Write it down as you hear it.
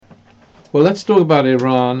Well, let's talk about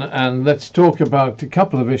Iran, and let's talk about a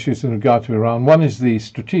couple of issues in regard to Iran. One is the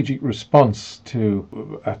strategic response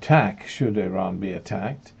to attack, should Iran be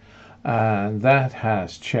attacked, and that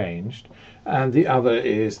has changed. And the other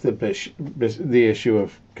is the issue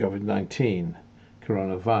of COVID-19,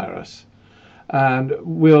 coronavirus. And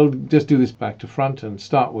we'll just do this back to front and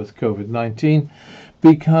start with COVID-19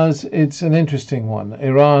 because it's an interesting one.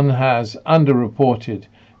 Iran has underreported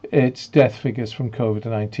its death figures from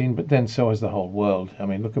COVID-19, but then so has the whole world. I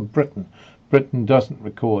mean, look at Britain. Britain doesn't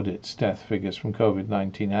record its death figures from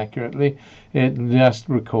COVID-19 accurately. It just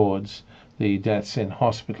records the deaths in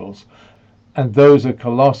hospitals. And those are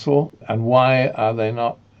colossal. And why are they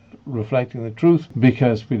not reflecting the truth?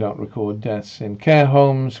 Because we don't record deaths in care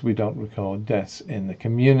homes, we don't record deaths in the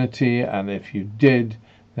community, and if you did,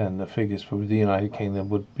 then the figures for the United Kingdom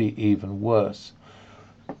would be even worse.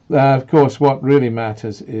 Of course, what really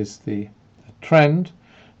matters is the trend,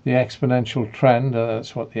 the exponential trend.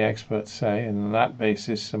 That's what the experts say. And on that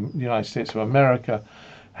basis, the United States of America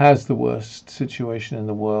has the worst situation in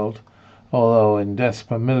the world, although in deaths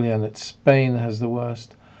per million, Spain has the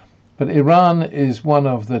worst. But Iran is one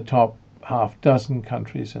of the top half dozen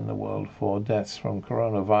countries in the world for deaths from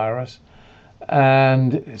coronavirus,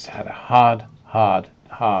 and it's had a hard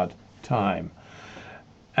time.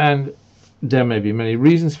 And there may be many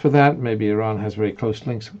reasons for that. Maybe Iran has very close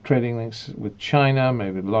links, trading links with China,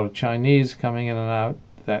 maybe a lot of Chinese coming in and out.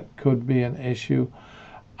 That could be an issue.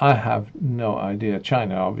 I have no idea.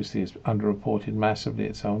 China obviously has underreported massively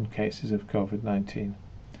its own cases of COVID-19.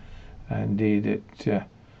 Indeed,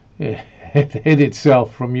 it hid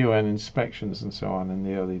itself from UN inspections and so on in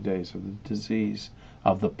the early days of the disease,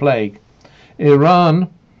 of the plague.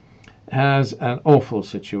 Iran has an awful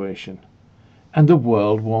situation, and the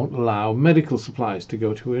world won't allow medical supplies to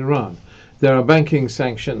go to Iran. There are banking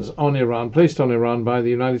sanctions on Iran, placed on Iran by the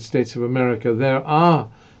United States of America. There are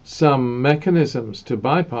some mechanisms to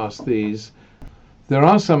bypass these. There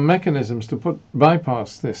are some mechanisms to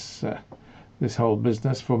bypass this whole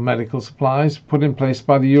business for medical supplies put in place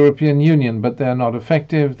by the European Union, but they're not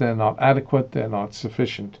effective, they're not adequate, they're not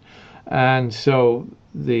sufficient. And so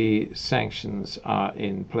the sanctions are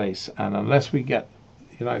in place. And unless we get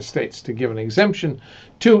the United States to give an exemption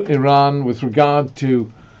to Iran with regard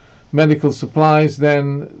to medical supplies,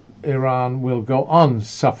 then Iran will go on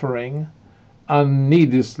suffering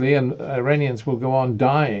needlessly, and Iranians will go on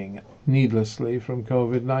dying needlessly from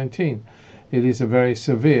COVID-19. It is a very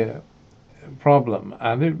severe problem,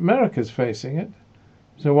 and America's facing it.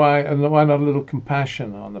 So why not a little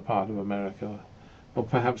compassion on the part of America? Or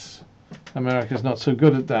perhaps America's not so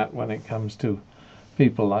good at that when it comes to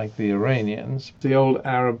people like the Iranians. The old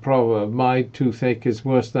Arab proverb, my toothache is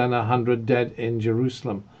worse than 100 dead in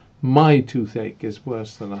Jerusalem. My toothache is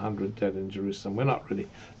worse than 100 dead in Jerusalem. We're not really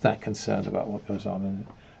that concerned about what goes on in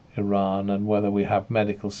Iran and whether we have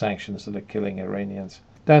medical sanctions that are killing Iranians.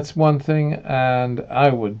 That's one thing, and I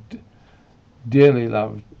would dearly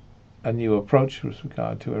love a new approach with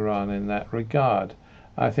regard to Iran in that regard.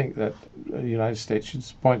 I think that the United States should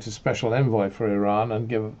appoint a special envoy for Iran and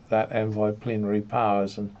give that envoy plenary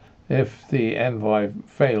powers. And if the envoy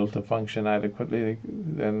failed to function adequately,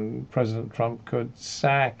 then President Trump could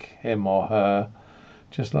sack him or her,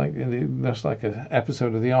 just like an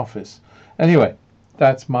episode of The Office. Anyway,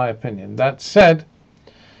 that's my opinion. That said,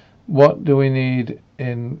 what do we need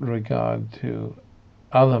in regard to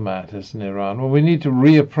other matters in Iran? Well, we need to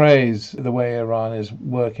reappraise the way Iran is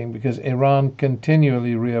working, because Iran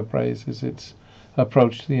continually reappraises its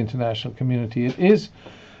approach to the international community. It is,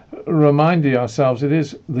 reminding ourselves, it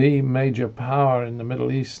is the major power in the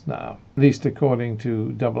Middle East now, at least according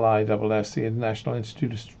to IISS, the International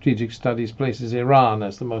Institute of Strategic Studies places Iran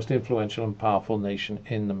as the most influential and powerful nation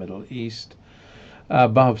in the Middle East,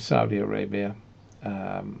 above Saudi Arabia.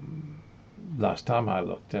 Last time I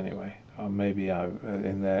looked, anyway. Or maybe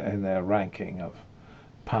in their ranking of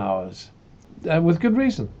powers, with good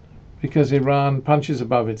reason, because Iran punches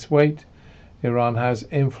above its weight. Iran has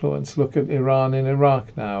influence. Look at Iran in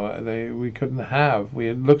Iraq now. It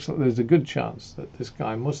looks like there's a good chance that this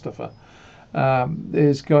guy Mustafa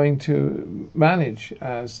is going to manage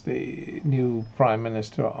as the new prime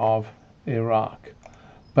minister of Iraq.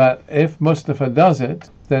 But if Mustafa does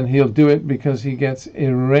it, then he'll do it because he gets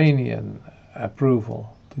Iranian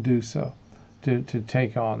approval to do so, to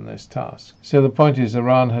take on this task. So the point is,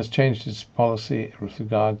 Iran has changed its policy with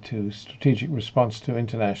regard to strategic response to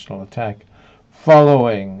international attack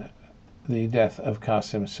following the death of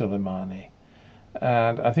Qasem Soleimani.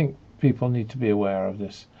 And I think people need to be aware of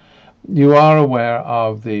this. You are aware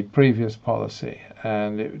of the previous policy,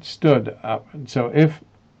 and it stood up. So if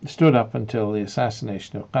stood up until the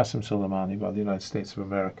assassination of Qasem Soleimani by the United States of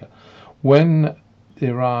America. When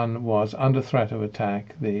Iran was under threat of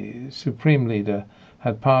attack, the supreme leader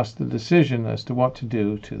had passed the decision as to what to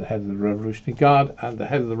do to the head of the Revolutionary Guard, and the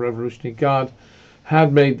head of the Revolutionary Guard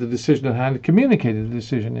had made the decision and had communicated the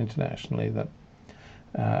decision internationally that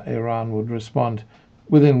Iran would respond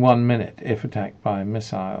within 1 minute if attacked by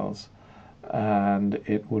missiles, and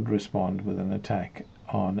it would respond with an attack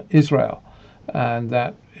on Israel. And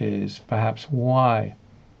that is perhaps why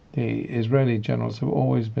the Israeli generals have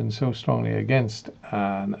always been so strongly against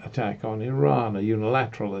an attack on Iran, a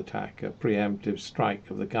unilateral attack, a preemptive strike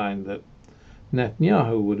of the kind that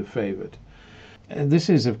Netanyahu would have favored. And this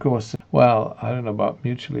is, of course, well, I don't know about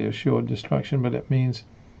mutually assured destruction, but it means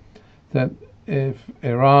that if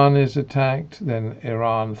Iran is attacked, then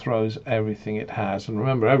Iran throws everything it has. And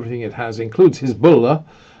remember, everything it has includes Hezbollah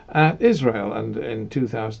at Israel. And in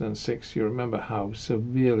 2006, you remember how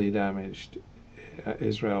severely damaged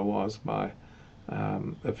Israel was by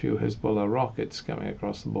a few Hezbollah rockets coming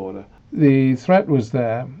across the border. The threat was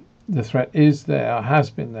there. The threat is there, has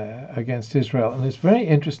been there against Israel. And it's very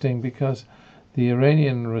interesting because the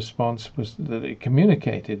Iranian response was that it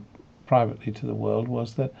communicated privately to the world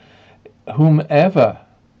was that whomever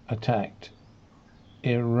attacked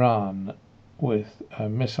Iran with a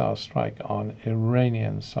missile strike on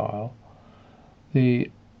Iranian soil,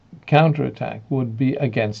 the counterattack would be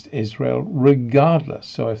against Israel regardless.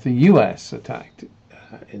 So if the US attacked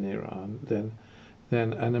in Iran,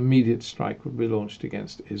 then an immediate strike would be launched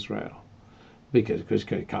against Israel. Because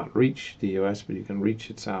you can't reach the US, but you can reach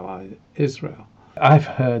its ally, Israel. I've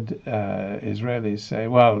heard Israelis say,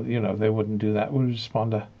 well, they wouldn't do that. We'd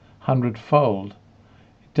respond 100-fold.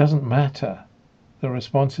 It doesn't matter. The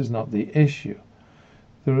response is not the issue.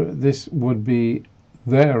 This would be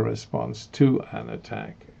their response to an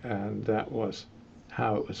attack, and that was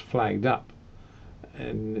how it was flagged up.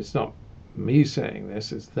 And it's not me saying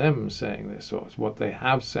this, it's them saying this, or it's what they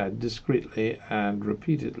have said discreetly and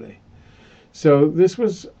repeatedly. So this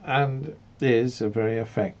was and is a very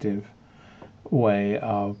effective way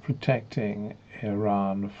of protecting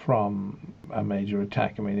Iran from a major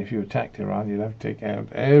attack. I mean, if you attacked Iran, you'd have to take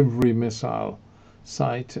out every missile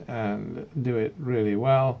site and do it really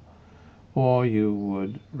well, or you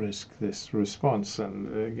would risk this response.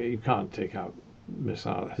 And you can't take out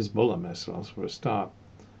Hezbollah missiles for a start.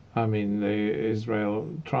 I mean, Israel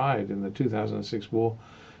tried in the 2006 war.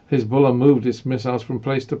 Hezbollah moved its missiles from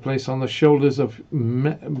place to place on the shoulders of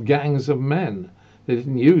gangs of men. They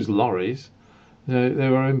didn't use lorries. They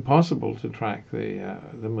were impossible to track the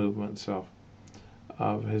movements of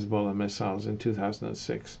Hezbollah missiles in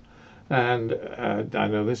 2006. And I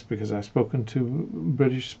know this because I've spoken to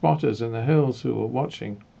British spotters in the hills who were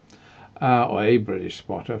watching, or a British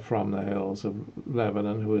spotter from the hills of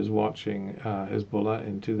Lebanon who was watching Hezbollah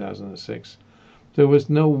in 2006. There was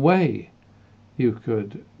no way you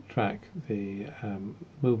could track the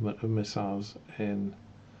movement of missiles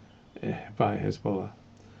by Hezbollah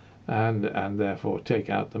and therefore take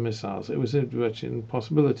out the missiles. It was a virtual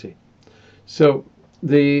impossibility. So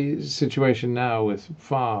the situation now with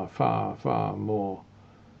far, far, far more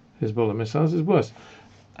Hezbollah missiles is worse.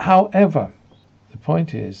 However, the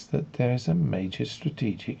point is that there is a major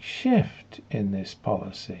strategic shift in this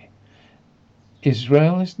policy.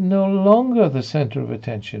 Israel is no longer the center of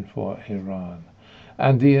attention for Iran,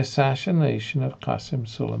 and the assassination of Qasem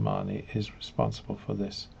Soleimani is responsible for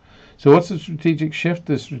this. So what's the strategic shift?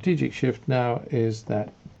 The strategic shift now is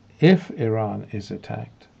that if Iran is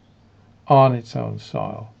attacked on its own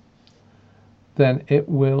soil, then it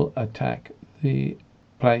will attack the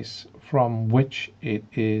place from which it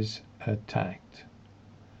is attacked.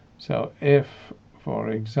 So if, for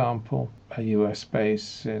example, a US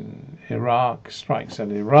base in Iraq strikes at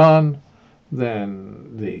Iran,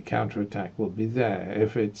 then the counterattack will be there.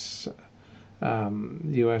 If it's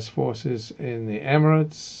US forces in the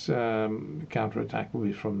Emirates, counterattack will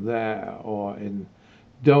be from there, or in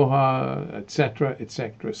Doha, etc.,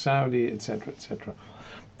 etc., Saudi, etc., etc.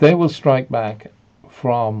 They will strike back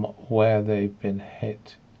from where they've been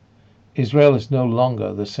hit. Israel is no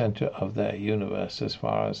longer the center of their universe as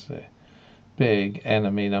far as the big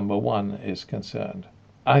enemy number one is concerned.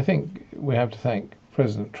 I think we have to thank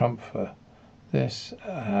President Trump for this.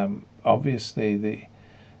 Obviously, the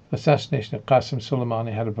assassination of Qasem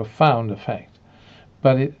Soleimani had a profound effect,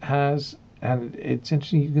 but it has, and it's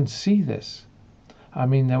interesting, you can see this. I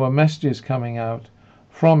mean, there were messages coming out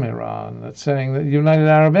from Iran that saying that the United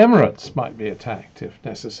Arab Emirates might be attacked if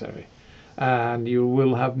necessary. And you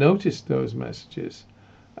will have noticed those messages.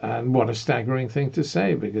 And what a staggering thing to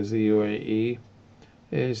say, because the UAE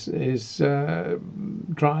is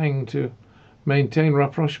trying to maintain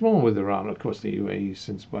rapprochement with Iran. Of course, the UAE,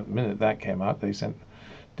 since the minute that came out, they sent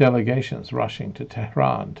delegations rushing to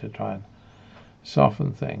Tehran to try and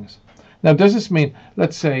soften things. Now, does this mean,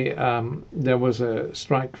 let's say there was a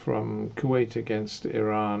strike from Kuwait against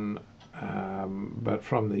Iran, but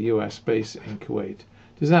from the US base in Kuwait?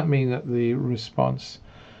 Does that mean that the response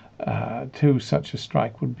to such a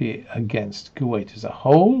strike would be against Kuwait as a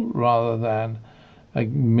whole rather than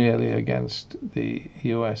merely against the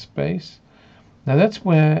US base? Now, that's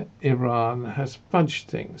where Iran has fudged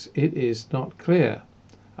things. It is not clear.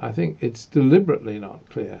 I think it's deliberately not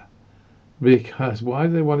clear. Because why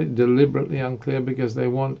do they want it deliberately unclear? Because they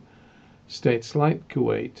want states like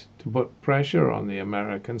Kuwait to put pressure on the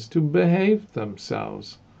Americans to behave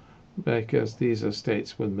themselves, because these are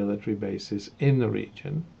states with military bases in the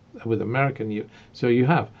region, with so you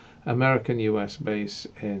have American US base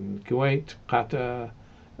in Kuwait, Qatar,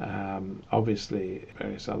 obviously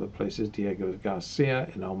various other places, Diego Garcia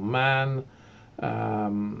in Oman,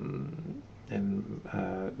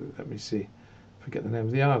 let me see, forget the name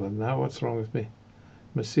of the island now. What's wrong with me?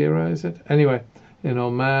 Masira, is it? Anyway, in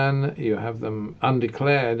Oman, you have them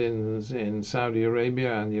undeclared in Saudi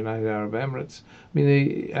Arabia and the United Arab Emirates. I mean,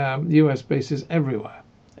 the U.S. bases everywhere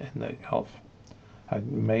in the Gulf. It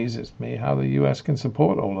amazes me how the U.S. can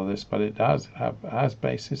support all of this, but it does. It has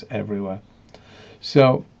bases everywhere.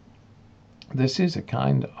 So this is a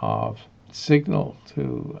kind of signal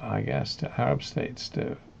to, I guess, to Arab states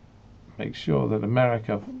to make sure that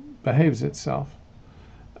America behaves itself,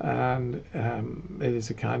 and it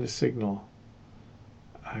is a kind of signal,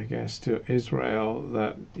 I guess, to Israel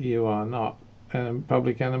that you are not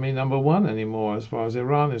public enemy number one anymore as far as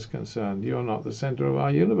Iran is concerned. You're not the center of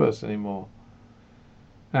our universe anymore.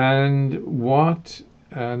 And what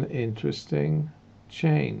an interesting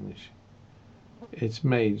change. It's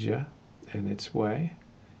major in its way.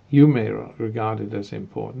 You may regard it as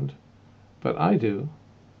important, but I do.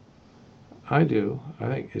 I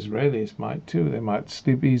think Israelis might too. They might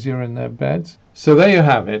sleep easier in their beds. So there you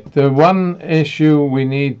have it. The one issue we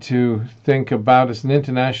need to think about as an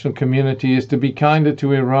international community is to be kinder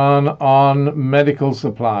to Iran on medical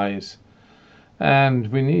supplies. And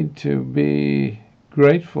we need to be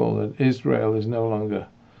grateful that Israel is no longer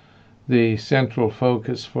the central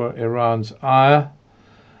focus for Iran's ire.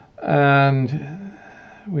 And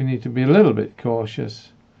we need to be a little bit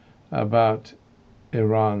cautious about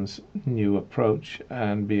Iran's new approach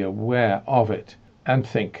and be aware of it and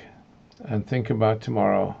think about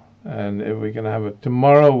tomorrow. And if we're going to have a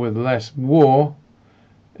tomorrow with less war,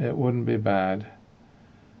 it wouldn't be bad.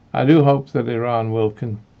 I do hope that Iran will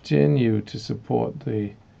continue to support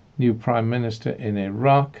the new prime minister in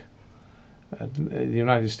Iraq. The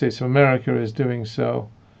United States of America is doing so,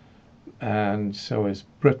 and so is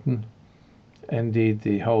Britain. Indeed,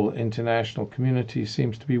 the whole international community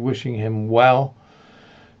seems to be wishing him well.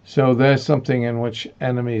 So there's something in which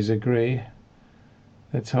enemies agree.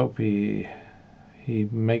 Let's hope he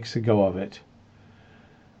makes a go of it.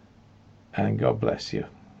 And God bless you.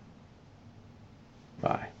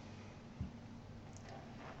 Bye.